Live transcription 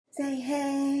Say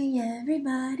hey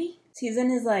everybody. He's in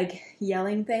his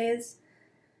yelling phase.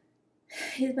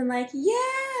 He's been like,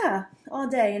 yeah, all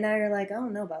day, and now you're like, I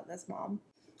don't know about this, Mom.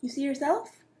 You see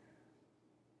yourself?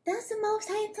 That's the most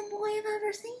handsome boy I've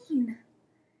ever seen.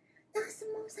 That's the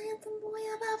most handsome boy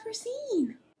I've ever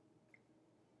seen.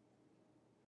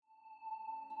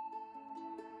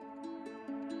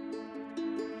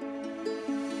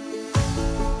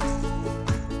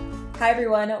 Hi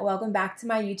everyone, welcome back to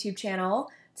my YouTube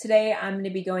channel. Today I'm going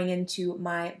to be going into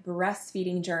my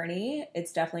breastfeeding journey.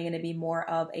 It's definitely going to be more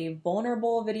of a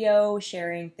vulnerable video,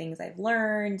 sharing things I've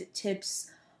learned,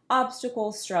 tips,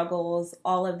 obstacles, struggles,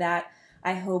 all of that.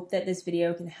 I hope that this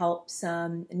video can help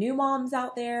some new moms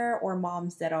out there or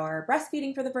moms that are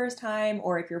breastfeeding for the first time,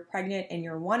 or if you're pregnant and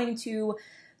you're wanting to.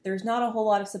 There's not a whole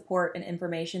lot of support and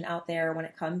information out there when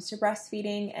it comes to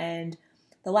breastfeeding, and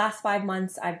the last 5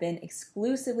 months I've been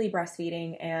exclusively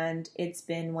breastfeeding, and it's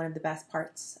been one of the best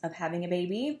parts of having a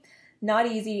baby. Not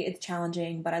easy, it's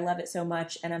challenging, but I love it so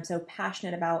much, and I'm so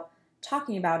passionate about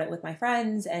talking about it with my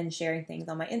friends and sharing things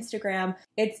on my Instagram.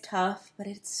 It's tough, but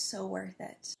it's so worth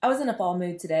it. I was in a fall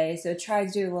mood today, so tried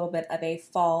to do a little bit of a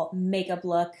fall makeup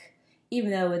look, even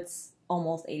though it's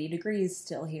almost 80 degrees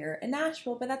still here in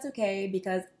Nashville, but that's okay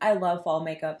because I love fall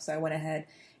makeup, so I went ahead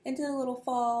and did a little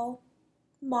fall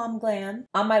mom glam.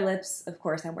 On my lips, of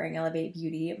course, I'm wearing Elevate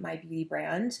Beauty, my beauty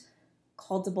brand,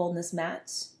 called the Boldness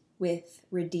Matte with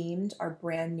Redeeemed, our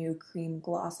brand new cream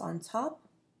gloss on top.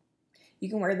 You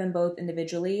can wear them both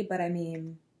individually, but I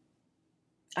mean,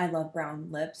 I love brown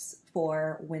lips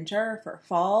for winter, for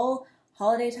fall,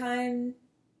 holiday time.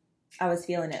 I was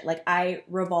feeling it. I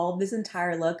revolved this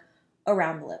entire look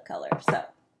around the lip color. So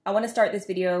I want to start this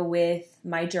video with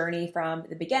my journey from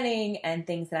the beginning and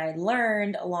things that I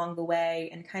learned along the way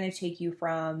and kind of take you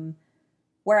from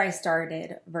where I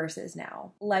started versus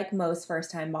now. Like most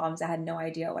first-time moms, I had no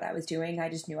idea what I was doing. I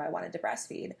just knew I wanted to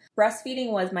breastfeed.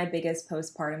 Breastfeeding was my biggest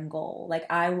postpartum goal.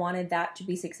 I wanted that to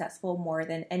be successful more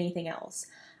than anything else.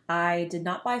 I did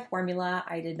not buy formula.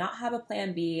 I did not have a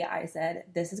plan B. I said,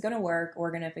 this is going to work.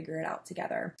 We're going to figure it out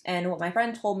together. And what my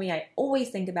friend told me, I always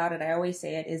think about it, I always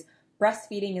say it, is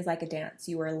breastfeeding is like a dance.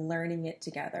 You are learning it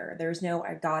together. There's no,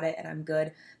 I got it and I'm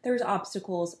good. There's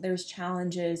obstacles, there's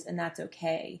challenges, and that's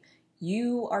okay.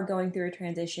 You are going through a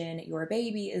transition. Your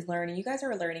baby is learning. You guys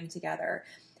are learning together.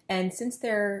 And since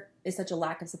there is such a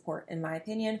lack of support, in my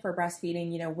opinion, for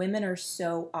breastfeeding, women are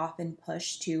so often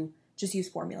pushed to just use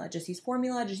formula, just use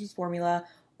formula, just use formula,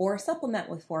 or supplement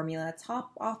with formula,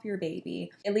 top off your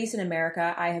baby. At least in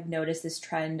America, I have noticed this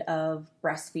trend of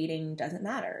breastfeeding doesn't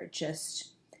matter. Just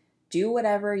do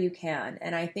whatever you can.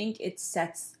 And I think it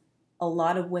sets a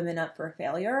lot of women up for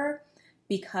failure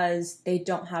because they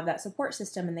don't have that support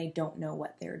system and they don't know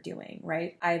what they're doing,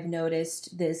 right? I've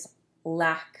noticed this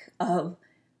lack of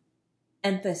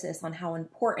emphasis on how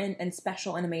important and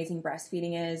special and amazing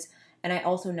breastfeeding is. And I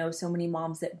also know so many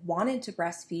moms that wanted to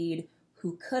breastfeed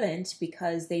who couldn't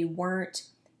because they weren't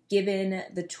given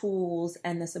the tools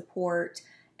and the support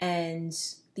and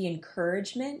the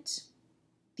encouragement,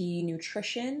 the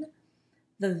nutrition,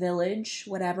 the village,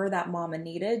 whatever that mama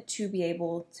needed to be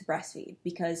able to breastfeed.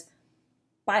 Because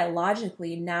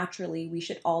biologically, naturally, we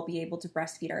should all be able to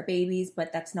breastfeed our babies,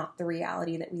 but that's not the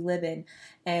reality that we live in.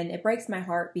 And it breaks my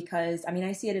heart because,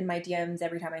 I see it in my DMs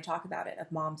every time I talk about it,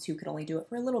 of moms who could only do it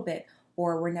for a little bit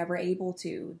or were never able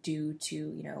to due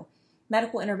to,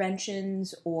 medical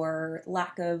interventions or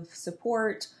lack of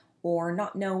support or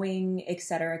not knowing, et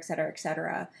cetera, et cetera, et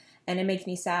cetera. And it makes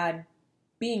me sad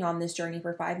being on this journey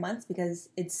for 5 months because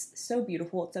it's so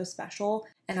beautiful, it's so special,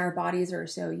 and our bodies are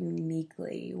so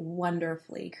uniquely,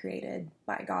 wonderfully created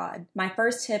by God. My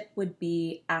first tip would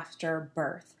be after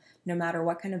birth. No matter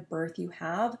what kind of birth you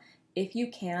have, if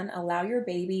you can, allow your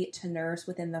baby to nurse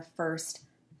within the first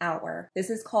hour.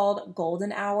 This is called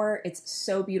golden hour. It's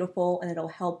so beautiful and it'll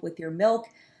help with your milk.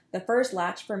 The first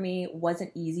latch for me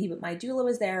wasn't easy, but my doula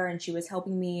was there and she was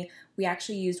helping me. We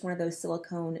actually used one of those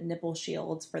silicone nipple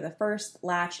shields for the first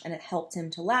latch and it helped him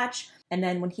to latch. And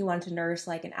then when he wanted to nurse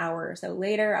an hour or so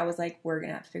later, I was like, we're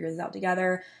gonna have to figure this out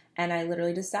together. And I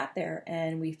literally just sat there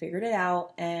and we figured it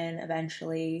out and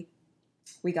eventually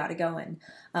we got it going.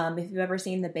 If you've ever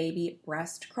seen the baby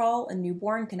breast crawl, a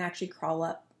newborn can actually crawl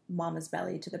up mama's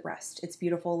belly to the breast. It's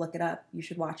beautiful. Look it up. You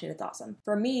should watch it. It's awesome.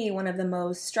 For me, one of the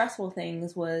most stressful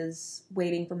things was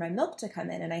waiting for my milk to come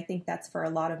in. And I think that's for a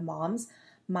lot of moms.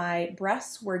 My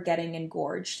breasts were getting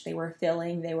engorged. They were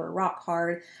filling. They were rock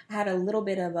hard. I had a little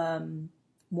bit of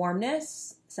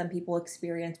warmness. Some people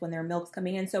experience when their milk's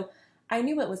coming in. So I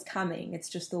knew it was coming. It's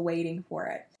just the waiting for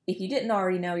it. If you didn't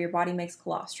already know, your body makes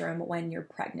colostrum when you're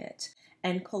pregnant.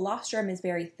 and colostrum is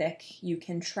very thick. You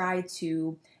can try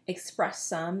to express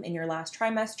some in your last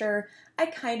trimester. I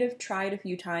kind of tried a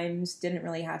few times, didn't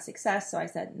really have success, so I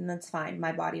said, that's fine,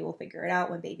 my body will figure it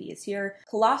out when baby is here.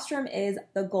 Colostrum is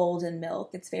the golden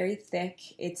milk. It's very thick.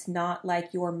 It's not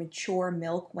like your mature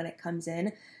milk when it comes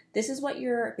in. This is what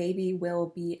your baby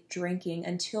will be drinking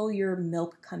until your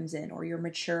milk comes in, or your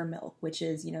mature milk, which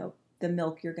is, the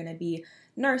milk you're going to be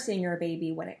nursing your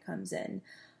baby when it comes in.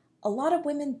 A lot of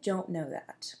women don't know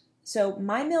that. So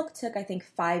my milk took, I think,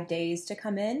 5 days to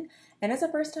come in. And as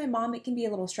a first-time mom, it can be a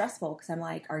little stressful because I'm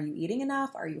like, are you eating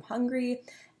enough? Are you hungry?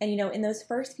 And, in those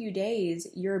first few days,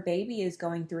 your baby is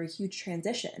going through a huge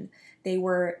transition. They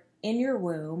were in your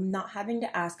womb, not having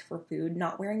to ask for food,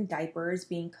 not wearing diapers,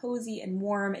 being cozy and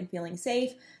warm and feeling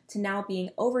safe, to now being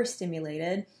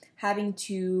overstimulated, having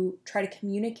to try to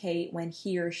communicate when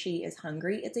he or she is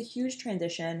hungry. It's a huge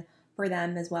transition for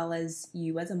them, as well as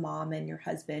you as a mom and your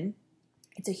husband.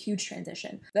 It's a huge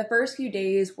transition. The first few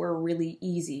days were really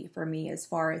easy for me as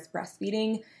far as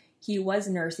breastfeeding. He was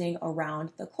nursing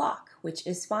around the clock, which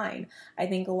is fine. I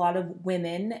think a lot of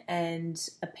women, and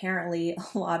apparently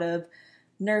a lot of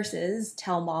nurses,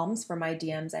 tell moms from my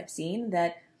DMs I've seen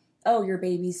that, oh, your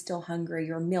baby's still hungry,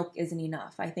 your milk isn't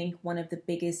enough. I think one of the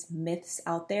biggest myths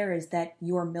out there is that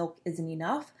your milk isn't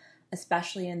enough,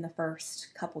 especially in the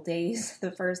first couple days,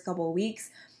 the first couple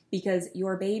weeks, because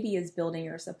your baby is building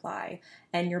your supply,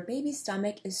 and your baby's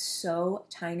stomach is so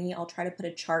tiny. I'll try to put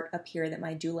a chart up here that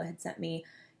my doula had sent me.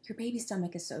 Your baby's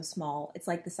stomach is so small. It's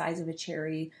like the size of a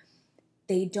cherry.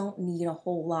 They don't need a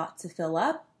whole lot to fill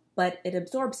up, but it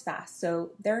absorbs fast,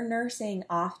 so they're nursing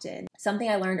often. Something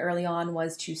I learned early on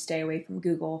was to stay away from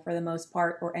Google for the most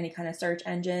part, or any kind of search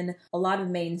engine. A lot of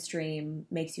mainstream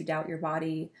makes you doubt your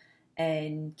body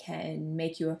and can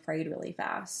make you afraid really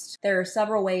fast. There are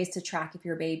several ways to track if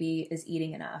your baby is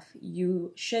eating enough.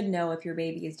 You should know if your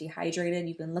baby is dehydrated.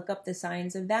 You can look up the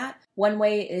signs of that. One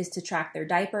way is to track their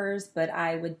diapers, but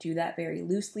I would do that very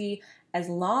loosely. As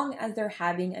long as they're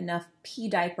having enough pee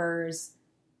diapers,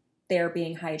 they're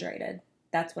being hydrated.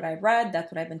 That's what I've read,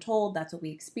 that's what I've been told, that's what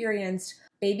we experienced.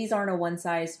 Babies aren't a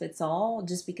one-size-fits-all.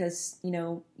 Just because,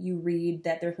 you read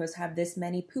that they're supposed to have this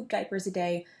many poop diapers a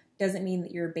day doesn't mean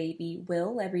that your baby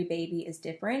will. Every baby is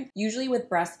different. Usually with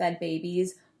breastfed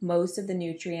babies, most of the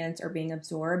nutrients are being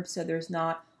absorbed, so there's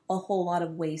not a whole lot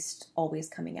of waste always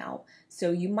coming out.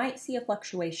 So you might see a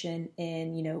fluctuation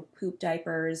in, poop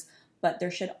diapers, but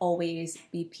there should always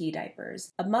be pee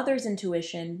diapers. A mother's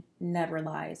intuition never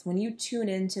lies. When you tune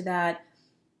into that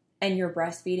and you're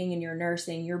breastfeeding and you're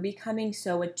nursing, you're becoming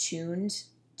so attuned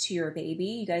to your baby.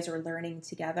 You guys are learning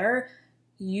together.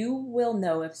 You will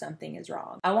know if something is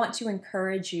wrong. I want to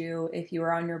encourage you, if you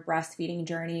are on your breastfeeding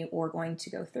journey or going to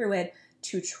go through it,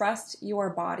 to trust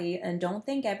your body, and don't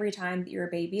think every time that your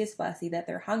baby is fussy that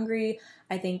they're hungry.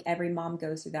 I think every mom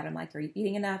goes through that. I'm like, are you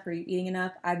eating enough? Are you eating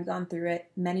enough? I've gone through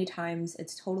it many times.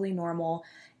 It's totally normal.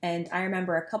 And I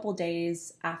remember a couple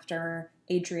days after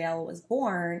Adriel was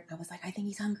born, I was like, I think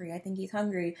he's hungry. I think he's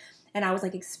hungry. And I was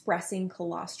like expressing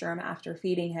colostrum after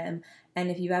feeding him.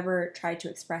 And if you've ever tried to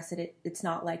express it, it's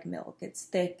not like milk. It's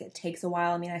thick. It takes a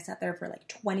while. I mean, I sat there for like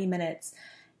 20 minutes.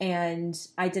 And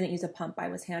I didn't use a pump. I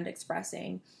was hand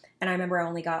expressing. And I remember I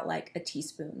only got like a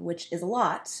teaspoon, which is a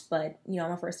lot, but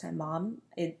I'm a first-time mom.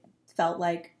 It felt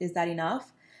like, is that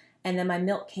enough? And then my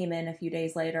milk came in a few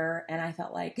days later and I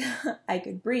felt like I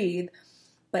could breathe.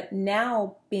 But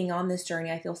now being on this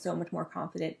journey, I feel so much more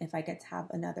confident if I get to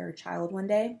have another child one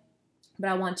day.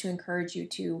 But I want to encourage you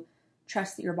to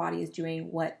trust that your body is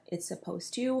doing what it's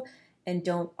supposed to, and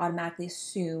don't automatically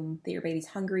assume that your baby's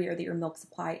hungry or that your milk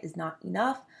supply is not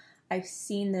enough. I've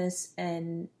seen this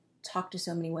and talked to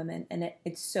so many women, and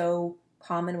it's so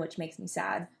common, which makes me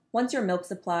sad. Once your milk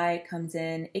supply comes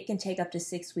in, it can take up to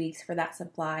 6 weeks for that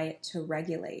supply to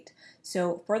regulate.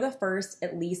 So for the first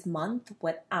at least month,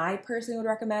 what I personally would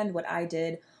recommend, what I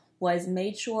did, was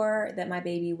made sure that my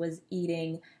baby was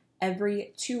eating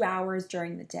every 2 hours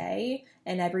during the day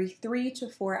and every 3 to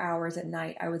 4 hours at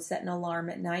night. I would set an alarm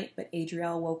at night, but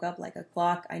Adriel woke up like a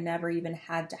clock. I never even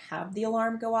had to have the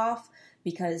alarm go off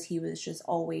because he was just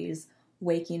always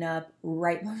waking up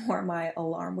right before my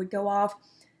alarm would go off.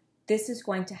 This is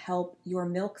going to help your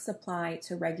milk supply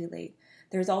to regulate.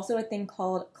 There's also a thing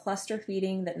called cluster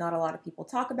feeding that not a lot of people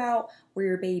talk about, where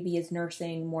your baby is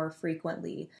nursing more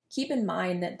frequently. Keep in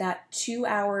mind that that 2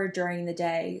 hour during the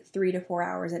day, 3 to 4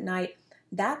 hours at night,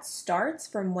 that starts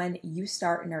from when you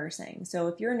start nursing. So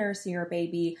if you're nursing your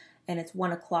baby and it's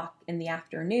 1 o'clock in the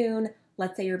afternoon,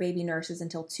 let's say your baby nurses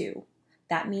until 2.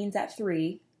 That means at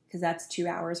 3, because that's 2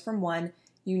 hours from 1,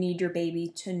 you need your baby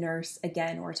to nurse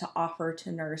again or to offer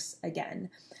to nurse again.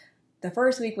 The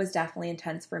first week was definitely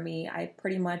intense for me. I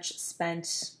pretty much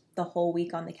spent the whole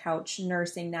week on the couch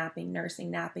nursing, napping, nursing,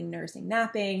 napping, nursing,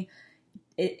 napping.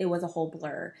 It was a whole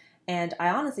blur. And I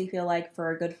honestly feel like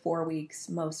for a good 4 weeks,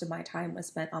 most of my time was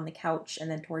spent on the couch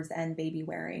and then towards the end baby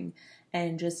wearing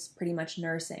and just pretty much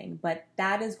nursing. But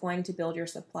that is going to build your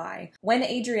supply. When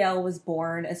Adriel was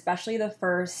born, especially the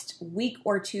first week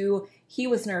or two, he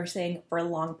was nursing for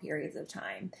long periods of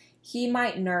time. He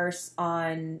might nurse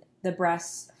on the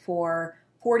breast for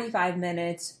 45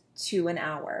 minutes to an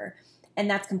hour. And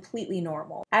that's completely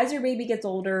normal. As your baby gets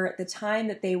older, the time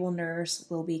that they will nurse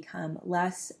will become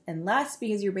less and less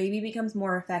because your baby becomes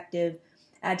more effective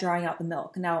at drawing out the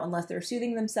milk. Now, unless they're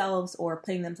soothing themselves or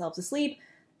putting themselves to sleep,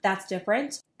 that's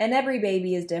different. And every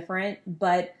baby is different,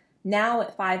 but now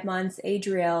at 5 months,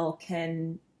 Adriel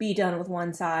can be done with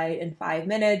one side in 5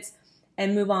 minutes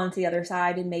and move on to the other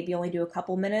side and maybe only do a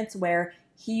couple minutes, where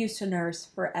he used to nurse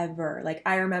forever. Like,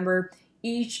 I remember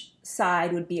each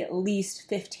side would be at least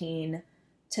 15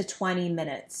 to 20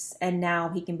 minutes, and now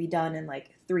he can be done in like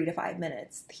 3 to 5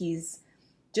 minutes. He's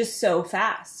just so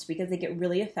fast because they get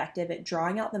really effective at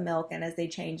drawing out the milk and as they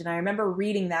change. And I remember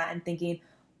reading that and thinking,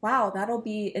 wow, that'll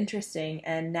be interesting.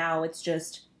 And now it's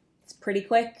pretty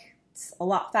quick. It's a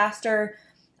lot faster.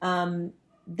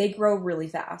 They grow really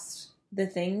fast. The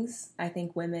things I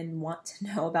think women want to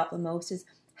know about the most is,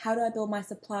 how do I build my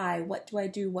supply? What do I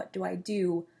do? What do I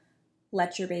do?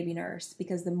 Let your baby nurse,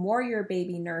 because the more your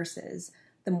baby nurses,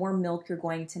 the more milk you're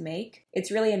going to make.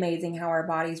 It's really amazing how our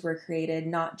bodies were created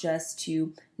not just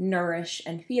to nourish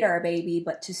and feed our baby,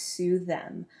 but to soothe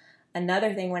them.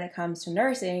 Another thing when it comes to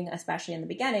nursing, especially in the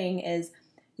beginning, is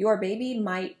your baby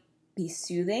might be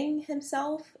soothing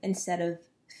himself instead of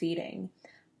feeding.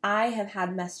 I have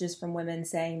had messages from women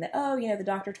saying that, oh, the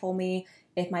doctor told me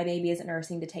if my baby isn't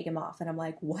nursing to take him off. And I'm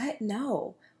like, what?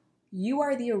 No. You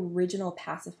are the original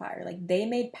pacifier. Like, they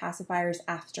made pacifiers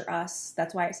after us.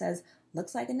 That's why it says,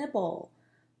 looks like a nipple,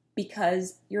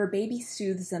 because your baby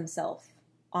soothes himself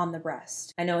on the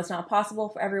breast. I know it's not possible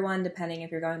for everyone, depending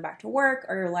if you're going back to work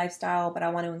or your lifestyle, but I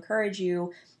want to encourage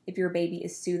you, if your baby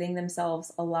is soothing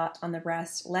themselves a lot on the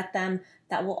breast, let them.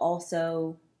 That will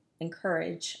also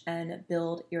encourage and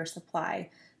build your supply.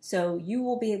 So you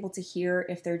will be able to hear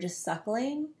if they're just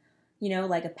suckling,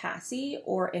 like a passy,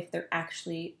 or if they're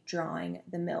actually drawing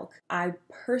the milk. I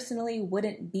personally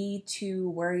wouldn't be too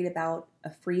worried about a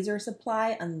freezer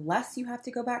supply unless you have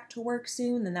to go back to work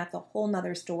soon, then that's a whole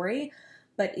nother story.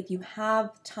 But if you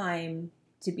have time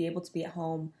to be able to be at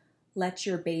home, let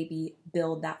your baby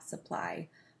build that supply.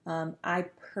 I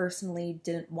personally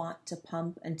didn't want to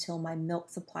pump until my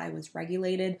milk supply was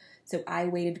regulated, so I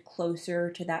waited closer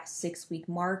to that 6-week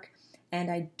mark. And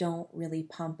I don't really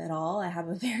pump at all. I have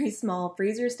a very small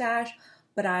freezer stash,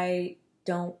 but I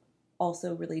don't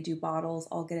also really do bottles.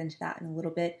 I'll get into that in a little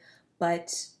bit.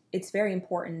 But it's very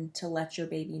important to let your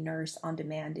baby nurse on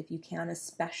demand if you can,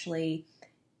 especially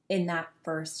in that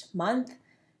first month.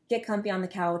 Get comfy on the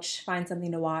couch, find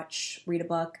something to watch, read a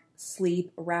book,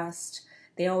 sleep, rest.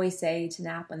 They always say to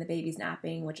nap when the baby's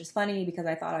napping, which is funny because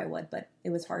I thought I would, but it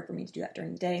was hard for me to do that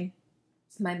during the day.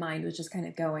 My mind was just kind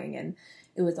of going, and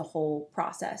it was a whole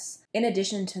process. In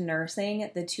addition to nursing,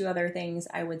 the 2 other things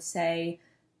I would say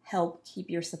help keep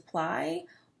your supply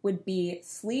would be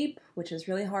sleep, which is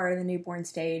really hard in the newborn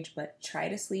stage, but try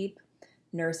to sleep.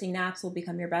 Nursing naps will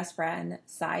become your best friend.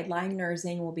 Sideline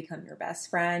nursing will become your best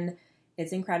friend.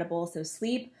 It's incredible. So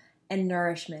sleep and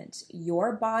nourishment.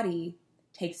 Your body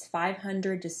takes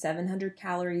 500 to 700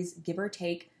 calories, give or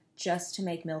take, just to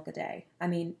make milk a day. I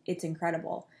mean, it's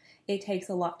incredible. It takes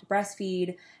a lot to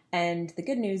breastfeed, and the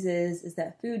good news is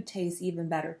that food tastes even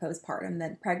better postpartum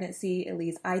than pregnancy. At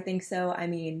least I think so. I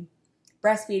mean,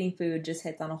 breastfeeding food just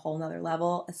hits on a whole nother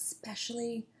level,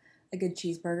 especially a good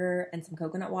cheeseburger and some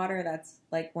coconut water. That's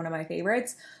like one of my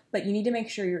favorites. But you need to make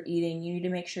sure you're eating. You need to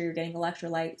make sure you're getting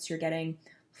electrolytes, you're getting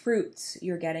fruits,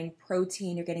 you're getting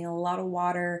protein, you're getting a lot of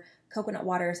water. Coconut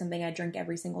water is something I drink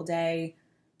every single day.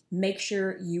 Make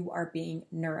sure you are being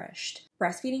nourished.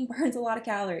 Breastfeeding burns a lot of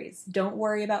calories. Don't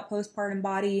worry about postpartum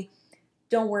body.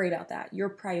 Don't worry about that. Your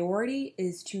priority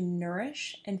is to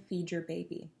nourish and feed your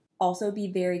baby. Also, be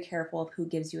very careful of who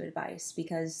gives you advice,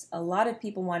 because a lot of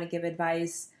people want to give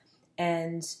advice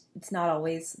and it's not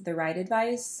always the right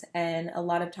advice. And a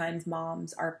lot of times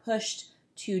moms are pushed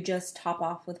to just top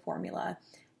off with formula.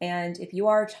 And if you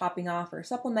are topping off or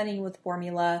supplementing with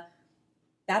formula,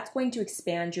 that's going to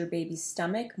expand your baby's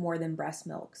stomach more than breast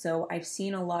milk. So I've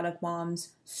seen a lot of moms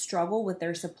struggle with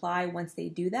their supply once they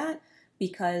do that,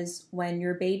 because when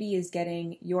your baby is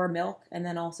getting your milk and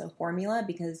then also formula,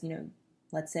 because,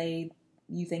 let's say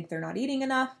you think they're not eating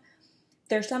enough,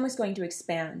 their stomach's going to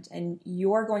expand and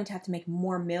you're going to have to make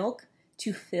more milk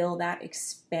to fill that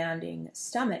expanding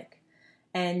stomach.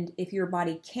 And if your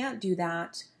body can't do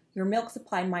that, your milk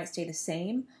supply might stay the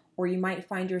same, or you might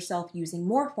find yourself using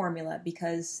more formula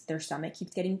because their stomach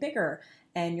keeps getting bigger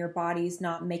and your body's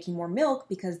not making more milk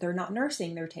because they're not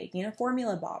nursing, they're taking a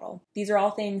formula bottle. These are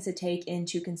all things to take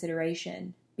into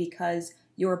consideration because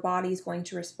your body is going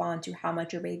to respond to how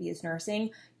much your baby is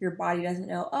nursing. Your body doesn't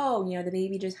know, oh, the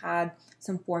baby just had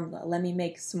some formula, let me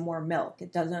make some more milk.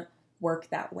 It doesn't work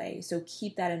that way. So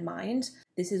keep that in mind.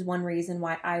 This is one reason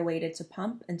why I waited to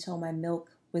pump until my milk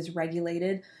was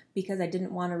regulated, because I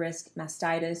didn't want to risk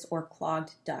mastitis or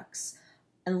clogged ducts.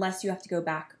 Unless you have to go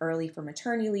back early for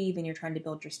maternity leave and you're trying to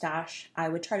build your stash, I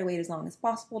would try to wait as long as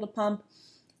possible to pump.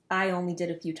 I only did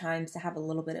a few times to have a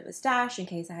little bit of a stash in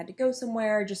case I had to go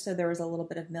somewhere, just so there was a little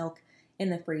bit of milk in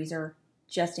the freezer,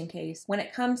 just in case. When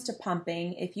it comes to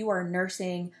pumping, if you are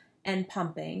nursing and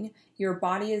pumping, your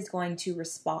body is going to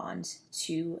respond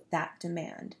to that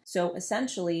demand. So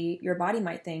essentially, your body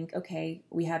might think, okay,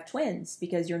 we have twins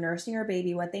because you're nursing your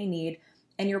baby what they need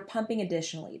and you're pumping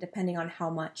additionally, depending on how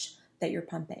much that you're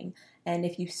pumping. And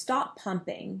if you stop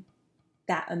pumping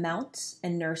that amount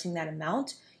and nursing that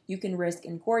amount, you can risk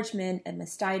engorgement and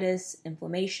mastitis,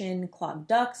 inflammation, clogged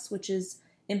ducts, which is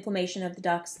inflammation of the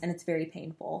ducts, and it's very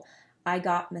painful. I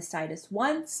got mastitis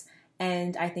once,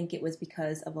 and I think it was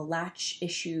because of a latch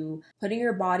issue, putting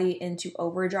your body into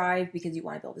overdrive because you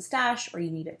want to build a stash or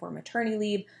you need it for maternity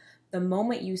leave. The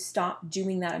moment you stop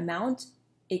doing that amount,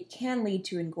 it can lead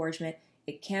to engorgement.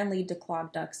 It can lead to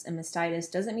clogged ducts and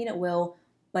mastitis. Doesn't mean it will,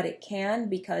 but it can,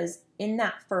 because in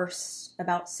that first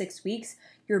about 6 weeks,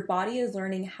 your body is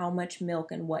learning how much milk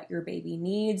and what your baby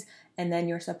needs, and then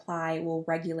your supply will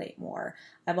regulate more.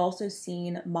 I've also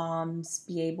seen moms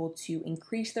be able to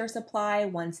increase their supply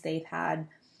once they've had,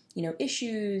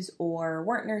 issues or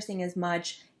weren't nursing as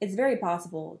much. It's very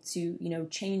possible to,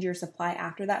 change your supply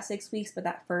after that 6 weeks, but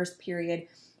that first period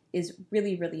is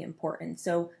really, really important.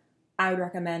 So I would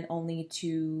recommend only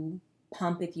to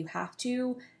pump if you have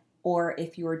to, or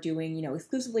if you're doing,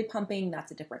 exclusively pumping,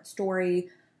 that's a different story.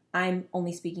 I'm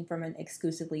only speaking from an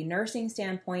exclusively nursing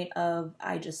standpoint of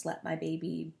I just let my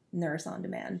baby nurse on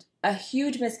demand. A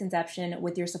huge misconception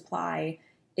with your supply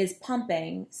is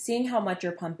pumping, seeing how much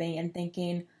you're pumping and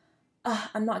thinking,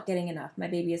 I'm not getting enough. My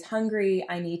baby is hungry.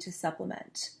 I need to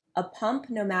supplement. A pump,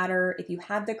 no matter if you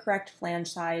have the correct flange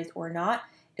size or not,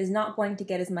 is not going to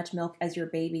get as much milk as your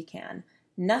baby can.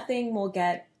 Nothing will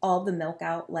get all the milk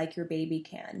out like your baby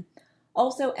can.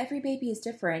 Also, every baby is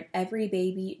different. Every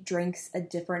baby drinks a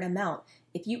different amount.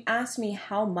 If you ask me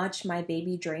how much my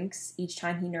baby drinks each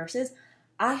time he nurses,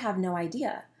 I have no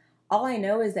idea. All I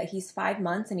know is that he's 5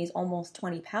 months and he's almost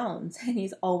 20 pounds and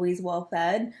he's always well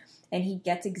fed and he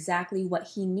gets exactly what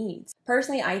he needs.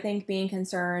 Personally, I think being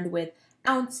concerned with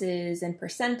ounces and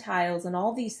percentiles and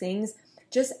all these things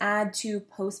just add to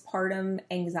postpartum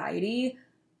anxiety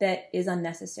that is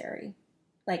unnecessary.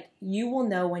 Like, you will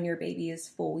know when your baby is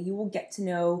full. You will get to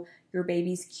know your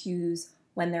baby's cues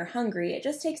when they're hungry. It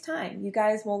just takes time. You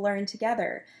guys will learn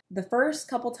together. The first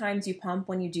couple times you pump,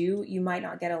 when you do, you might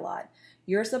not get a lot.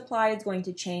 Your supply is going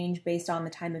to change based on the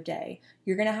time of day.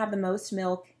 You're going to have the most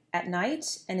milk at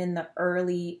night and in the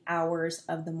early hours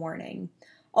of the morning.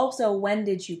 Also, when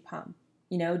did you pump?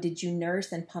 Did you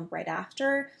nurse and pump right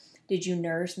after? Did you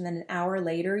nurse and then an hour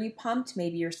later you pumped?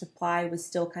 Maybe your supply was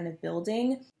still kind of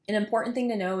building. An important thing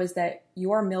to know is that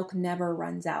your milk never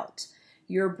runs out.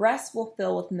 Your breast will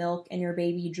fill with milk and your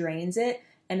baby drains it.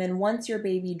 And then once your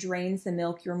baby drains the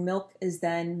milk, your milk is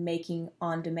then making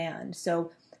on demand.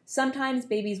 So sometimes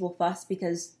babies will fuss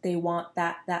because they want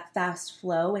that fast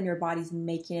flow and your body's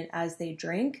making it as they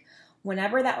drink.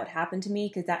 Whenever that would happen to me,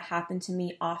 because that happened to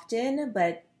me often,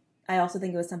 but I also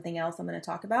think it was something else I'm going to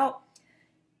talk about.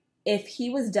 If he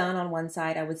was done on one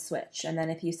side, I would switch. And then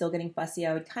if he's still getting fussy,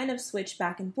 I would kind of switch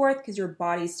back and forth because your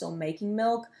body's still making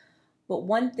milk. But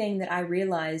one thing that I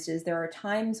realized is there are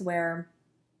times where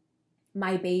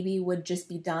my baby would just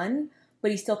be done,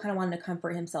 but he still kind of wanted to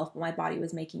comfort himself, but my body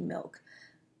was making milk.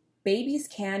 Babies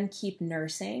can keep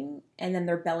nursing and then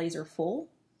their bellies are full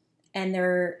and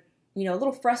they're, a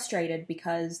little frustrated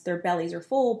because their bellies are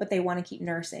full, but they want to keep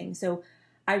nursing. So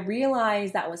I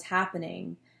realized that was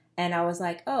happening. And I was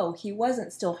like, oh, he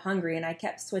wasn't still hungry. And I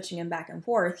kept switching him back and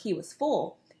forth. He was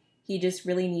full. He just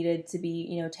really needed to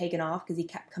be, taken off because he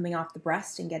kept coming off the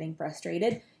breast and getting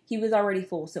frustrated. He was already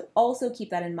full. So also keep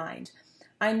that in mind.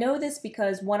 I know this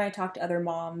because one, I talked to other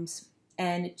moms,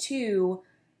 and two,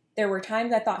 there were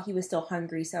times I thought he was still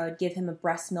hungry. So I would give him a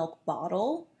breast milk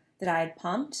bottle that I had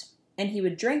pumped and he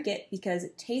would drink it because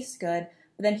it tastes good.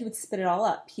 but then he would spit it all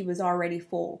up. He was already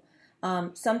full.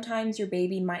 Sometimes your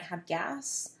baby might have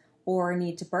gas or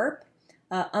need to burp.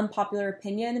 Unpopular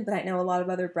opinion, but I know a lot of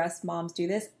other breast moms do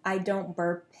this. I don't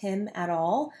burp him at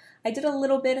all. I did a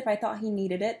little bit if I thought he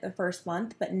needed it the first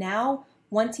month, but now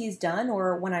once he's done,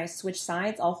 or when I switch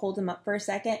sides, I'll hold him up for a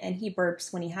second and he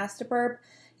burps when he has to burp.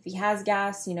 If he has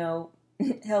gas, he'll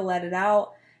let it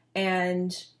out,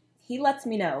 and he lets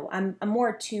me know. I'm more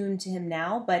attuned to him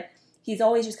now, but he's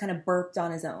always just kind of burped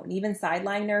on his own. Even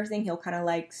sideline nursing, he'll kind of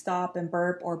like stop and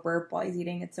burp or burp while he's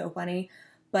eating. It's so funny.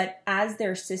 But as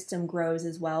their system grows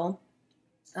as well,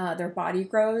 their body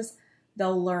grows,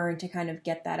 they'll learn to kind of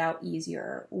get that out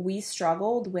easier. We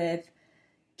struggled with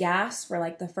gas for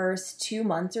like the first 2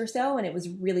 months or so, and it was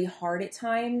really hard at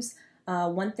times.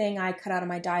 One thing I cut out of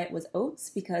my diet was oats,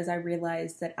 because I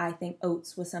realized that I think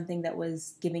oats was something that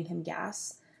was giving him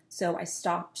gas. So I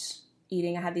stopped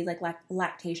eating. I had these like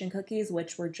lactation cookies,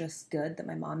 which were just good, that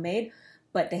my mom made,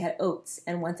 but they had oats.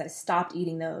 And once I stopped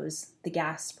eating those, the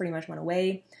gas pretty much went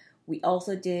away. We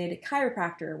also did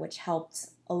chiropractor, which helped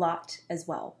a lot as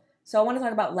well. So I want to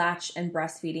talk about latch and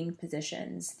breastfeeding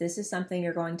positions. This is something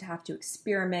you're going to have to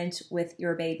experiment with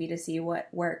your baby to see what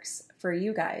works for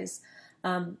you guys.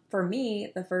 For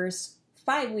me, the first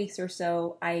 5 weeks or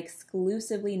so, I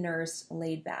exclusively nursed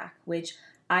laid back, which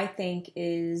I think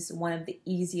is one of the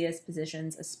easiest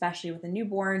positions, especially with a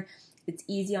newborn. It's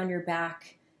easy on your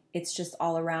back. It's just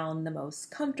all around the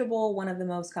most comfortable, one of the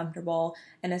most comfortable.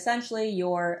 And essentially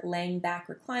you're laying back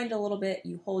reclined a little bit.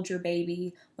 You hold your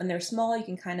baby. When they're small, you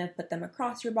can kind of put them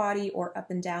across your body or up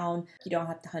and down. You don't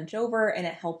have to hunch over, and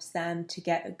it helps them to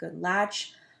get a good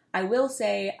latch. I will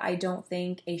say I don't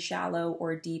think a shallow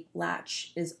or deep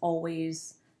latch is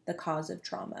always the cause of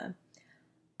trauma.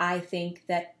 I think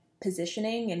that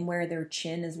positioning and where their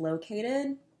chin is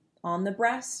located on the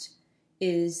breast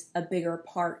is a bigger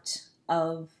part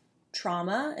of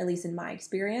trauma, at least in my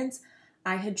experience.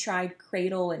 I had tried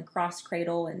cradle and cross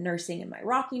cradle and nursing in my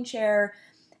rocking chair,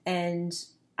 and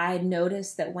I had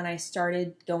noticed that when I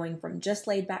started going from just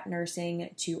laid back nursing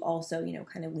to also,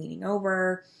 kind of leaning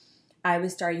over, I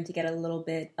was starting to get a little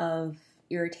bit of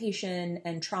irritation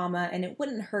and trauma, and it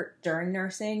wouldn't hurt during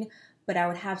nursing, but I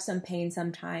would have some pain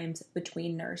sometimes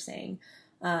between nursing,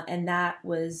 and that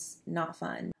was not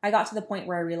fun. I got to the point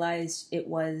where I realized it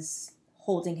was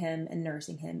holding him and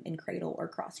nursing him in cradle or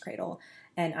cross cradle,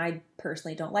 and I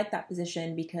personally don't like that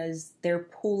position because they're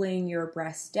pulling your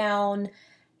breast down,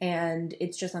 and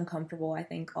it's just uncomfortable, I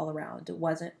think, all around. It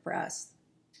wasn't for us.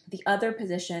 The other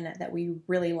position that we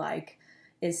really like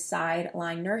is side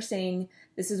lying nursing.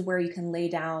 This is where you can lay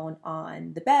down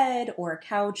on the bed or a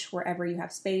couch, wherever you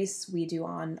have space. We do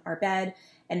on our bed,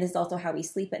 and this is also how we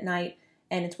sleep at night.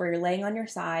 And it's where you're laying on your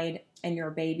side and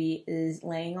your baby is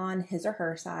laying on his or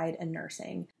her side and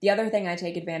nursing. The other thing I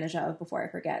take advantage of, before I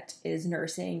forget, is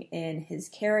nursing in his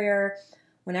carrier.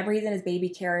 Whenever he's in his baby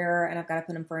carrier and I've got to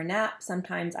put him for a nap,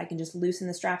 sometimes I can just loosen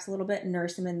the straps a little bit and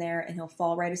nurse him in there, and he'll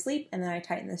fall right asleep, and then I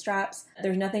tighten the straps.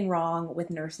 There's nothing wrong with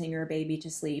nursing your baby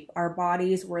to sleep. Our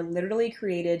bodies were literally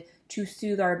created to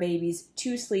soothe our babies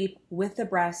to sleep with the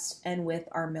breast and with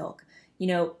our milk.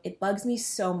 It bugs me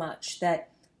so much that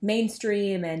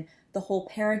mainstream and the whole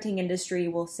parenting industry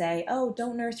will say, oh,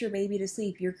 don't nurse your baby to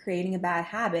sleep, you're creating a bad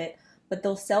habit, but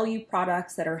they'll sell you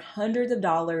products that are hundreds of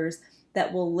dollars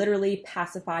that will literally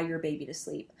pacify your baby to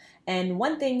sleep. And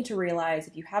one thing to realize,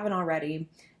 if you haven't already,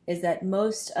 is that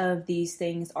most of these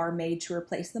things are made to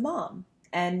replace the mom.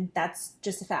 And that's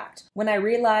just a fact. When I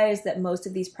realized that most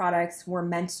of these products were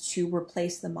meant to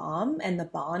replace the mom and the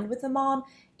bond with the mom,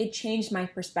 it changed my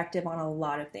perspective on a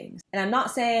lot of things. And I'm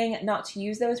not saying not to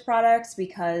use those products,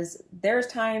 because there's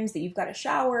times that you've got to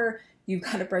shower, you've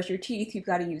got to brush your teeth, you've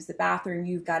got to use the bathroom,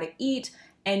 you've got to eat,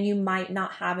 and you might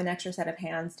not have an extra set of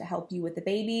hands to help you with the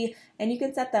baby, and you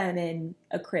can set them in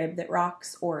a crib that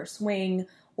rocks or a swing,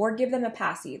 or give them a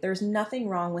passy. There's nothing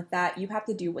wrong with that. You have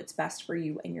to do what's best for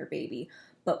you and your baby.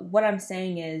 But what I'm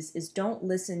saying is don't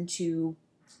listen to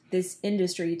this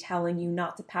industry telling you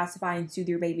not to pacify and soothe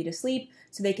your baby to sleep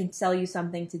so they can sell you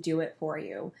something to do it for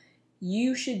you.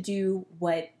 You should do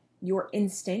what your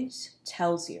instinct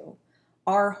tells you.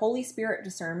 Our Holy Spirit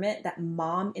discernment, that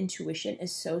mom intuition,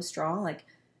 is so strong. Like,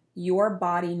 your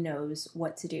body knows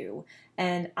what to do.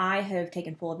 And I have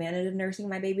taken full advantage of nursing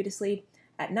my baby to sleep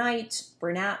at night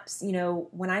for naps.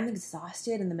 When I'm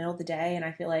exhausted in the middle of the day and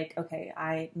I feel like, okay,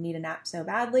 I need a nap so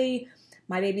badly,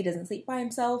 my baby doesn't sleep by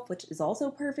himself, which is also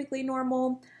perfectly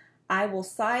normal, I will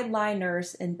side lie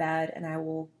nurse in bed, and I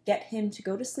will get him to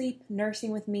go to sleep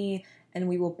nursing with me, and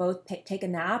we will both take a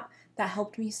nap. That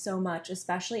helped me so much,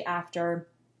 especially after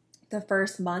the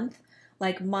first month.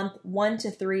 Like month 1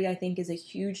 to 3, I think, is a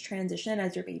huge transition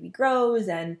as your baby grows,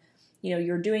 and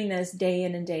you're doing this day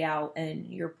in and day out, and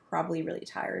you're probably really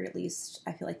tired. At least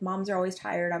I feel like moms are always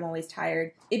tired. I'm always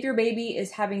tired. If your baby is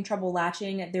having trouble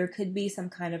latching, there could be some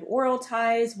kind of oral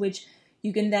ties, which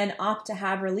you can then opt to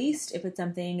have released if it's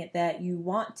something that you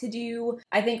want to do.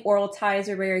 I think oral ties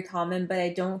are very common, but I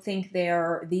don't think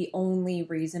they're the only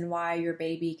reason why your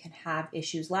baby can have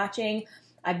issues latching.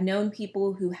 I've known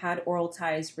people who had oral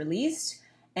ties released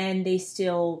and they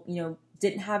still,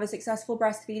 didn't have a successful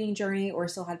breastfeeding journey or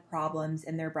still had problems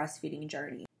in their breastfeeding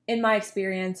journey. In my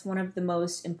experience, one of the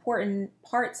most important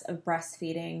parts of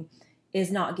breastfeeding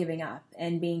is not giving up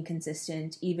and being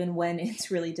consistent, even when it's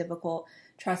really difficult.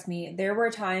 Trust me, there were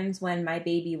times when my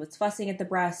baby was fussing at the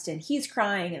breast and he's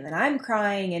crying and then I'm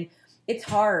crying, and it's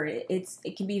hard.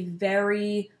 It can be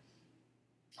very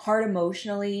hard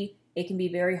emotionally. It can be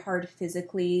very hard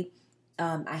physically.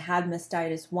 I had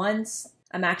mastitis once.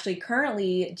 I'm actually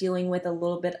currently dealing with a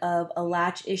little bit of a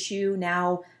latch issue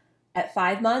now at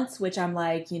 5 months, which I'm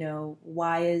like,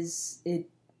 why is it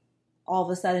all of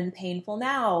a sudden painful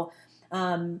now?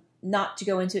 Not to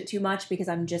go into it too much because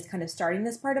I'm just kind of starting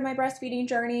this part of my breastfeeding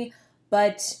journey,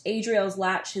 but Adriel's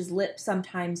latch, his lip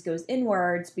sometimes goes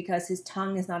inwards because his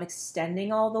tongue is not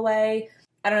extending all the way.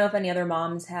 I don't know if any other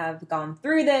moms have gone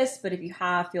through this, but if you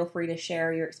have, feel free to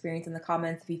share your experience in the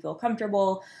comments if you feel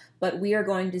comfortable. But we are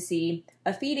going to see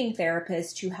a feeding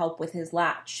therapist to help with his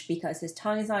latch because his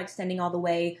tongue is not extending all the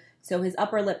way. So his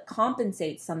upper lip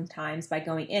compensates sometimes by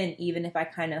going in, even if I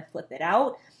kind of flip it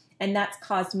out. And that's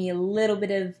caused me a little bit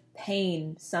of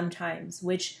pain sometimes,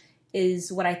 which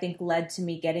is what I think led to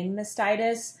me getting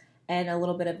mastitis and a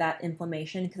little bit of that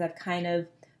inflammation, because I've kind of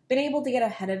been able to get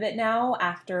ahead of it now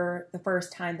after the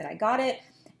first time that I got it.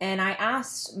 And I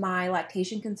asked my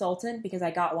lactation consultant, because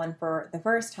I got one for the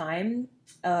first time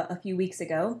a few weeks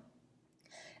ago.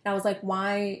 And I was like,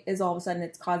 why is all of a sudden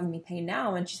it's causing me pain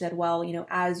now? And she said, well,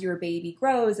 as your baby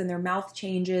grows and their mouth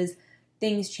changes,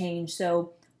 things change.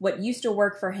 So what used to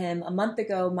work for him a month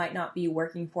ago might not be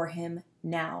working for him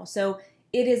now. So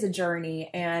it is a journey,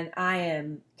 and I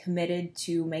am committed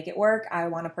to make it work. I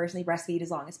want to personally breastfeed as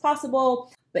long as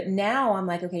possible. But now I'm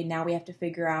like, okay, now we have to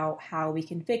figure out how we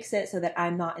can fix it so that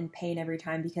I'm not in pain every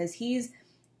time, because he's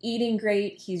eating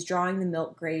great. He's drawing the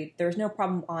milk great. There's no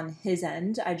problem on his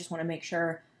end. I just want to make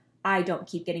sure I don't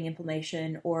keep getting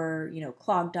inflammation or,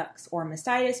 clogged ducts or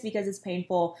mastitis, because it's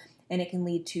painful and it can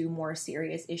lead to more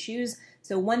serious issues.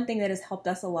 So one thing that has helped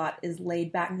us a lot is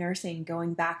laid back nursing,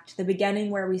 going back to the beginning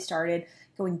where we started,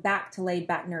 going back to laid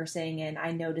back nursing, and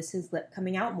I notice his lip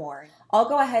coming out more. I'll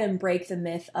go ahead and break the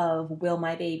myth of will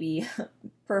my baby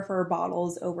prefer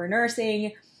bottles over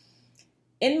nursing.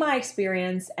 In my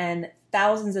experience and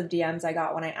thousands of DMs I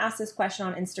got when I asked this question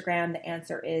on Instagram, the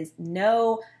answer is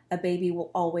no. A baby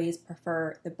will always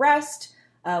prefer the breast.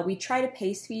 We try to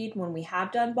pace feed when we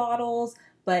have done bottles,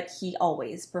 but he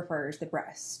always prefers the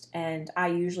breast. And I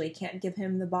usually can't give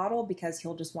him the bottle because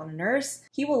he'll just want to nurse.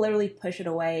 He will literally push it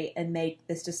away and make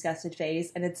this disgusted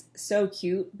face. And it's so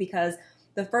cute because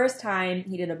the first time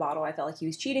he did a bottle, I felt like he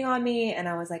was cheating on me. And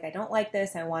I was like, I don't like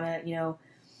this. I want to,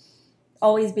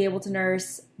 always be able to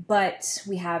nurse, but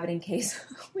we have it in case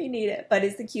we need it. But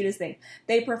it's the cutest thing.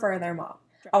 They prefer their mom.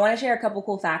 I want to share a couple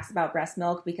cool facts about breast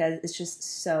milk because it's just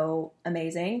so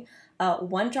amazing.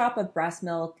 1 drop of breast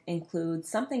milk includes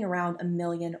something around 1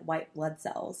 million white blood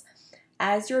cells.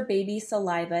 As your baby's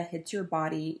saliva hits your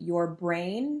body, your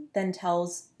brain then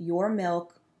tells your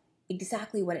milk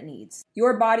exactly what it needs.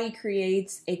 Your body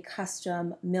creates a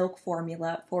custom milk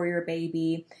formula for your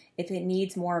baby. If it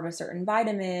needs more of a certain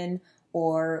vitamin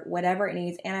or whatever it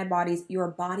needs, antibodies, your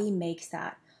body makes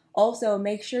that. Also,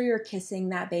 make sure you're kissing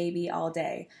that baby all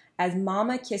day. As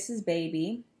mama kisses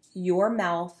baby, your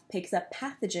mouth picks up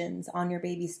pathogens on your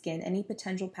baby's skin, any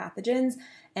potential pathogens,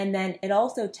 and then it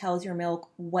also tells your milk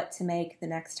what to make the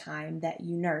next time that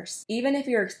you nurse. Even if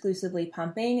you're exclusively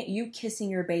pumping, you kissing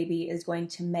your baby is going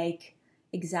to make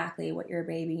exactly what your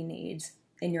baby needs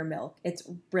in your milk. It's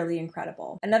really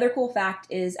incredible. Another cool fact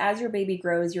is as your baby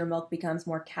grows, your milk becomes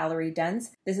more calorie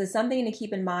dense. This is something to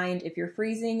keep in mind if you're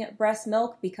freezing breast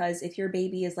milk, because if your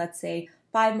baby is, let's say,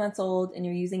 5 months old and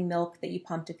you're using milk that you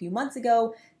pumped a few months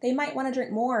ago, they might want to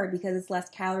drink more because it's less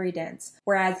calorie dense.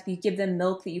 Whereas if you give them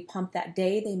milk that you pumped that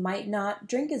day, they might not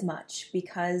drink as much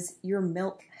because your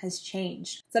milk has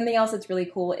changed. Something else that's really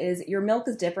cool is your milk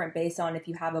is different based on if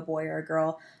you have a boy or a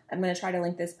girl. I'm going to try to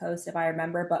link this post if I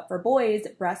remember, but for boys,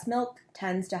 breast milk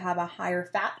tends to have a higher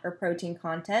fat or protein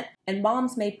content, and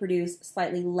moms may produce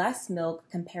slightly less milk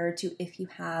compared to if you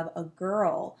have a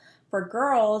girl. For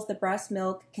girls, the breast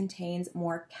milk contains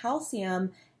more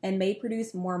calcium and may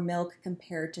produce more milk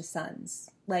compared to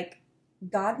sons. Like,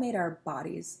 God made our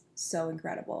bodies so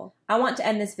incredible. I want to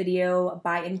end this video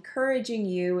by encouraging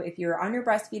you, if you're on your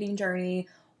breastfeeding journey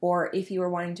or if you are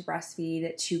wanting to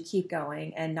breastfeed, to keep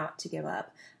going and not to give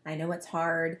up. I know it's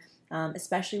hard,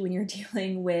 especially when you're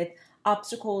dealing with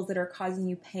obstacles that are causing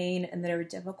you pain and that are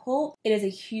difficult. It is a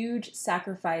huge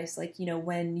sacrifice. Like, you know,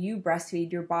 when you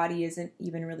breastfeed, your body isn't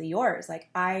even really yours. Like,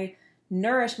 I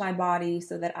nourish my body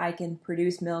so that I can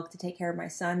produce milk to take care of my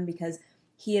son because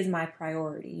he is my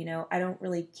priority. You know, I don't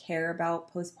really care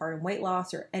about postpartum weight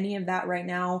loss or any of that right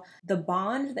now. The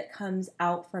bond that comes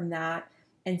out from that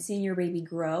and seeing your baby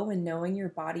grow and knowing your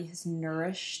body has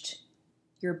nourished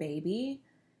your baby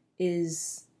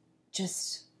is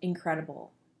just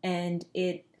incredible. And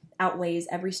it outweighs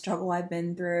every struggle I've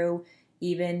been through,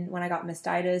 even when I got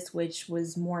mastitis, which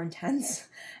was more intense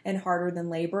and harder than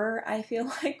labor, I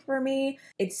feel like, for me.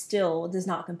 It still does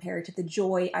not compare to the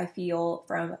joy I feel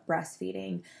from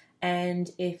breastfeeding.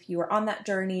 And if you are on that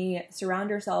journey,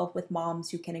 surround yourself with moms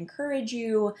who can encourage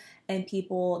you and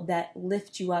people that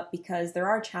lift you up, because there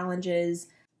are challenges.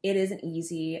 It isn't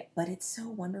easy, but it's so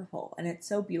wonderful and it's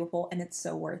so beautiful and it's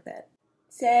so worth it.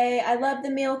 Say, I love the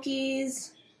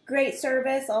Milkies. Great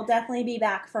service. I'll definitely be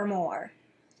back for more.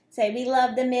 Say, we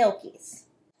love the Milkies.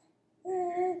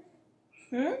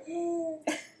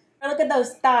 Look at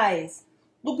those thighs.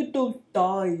 Look at those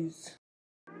thighs.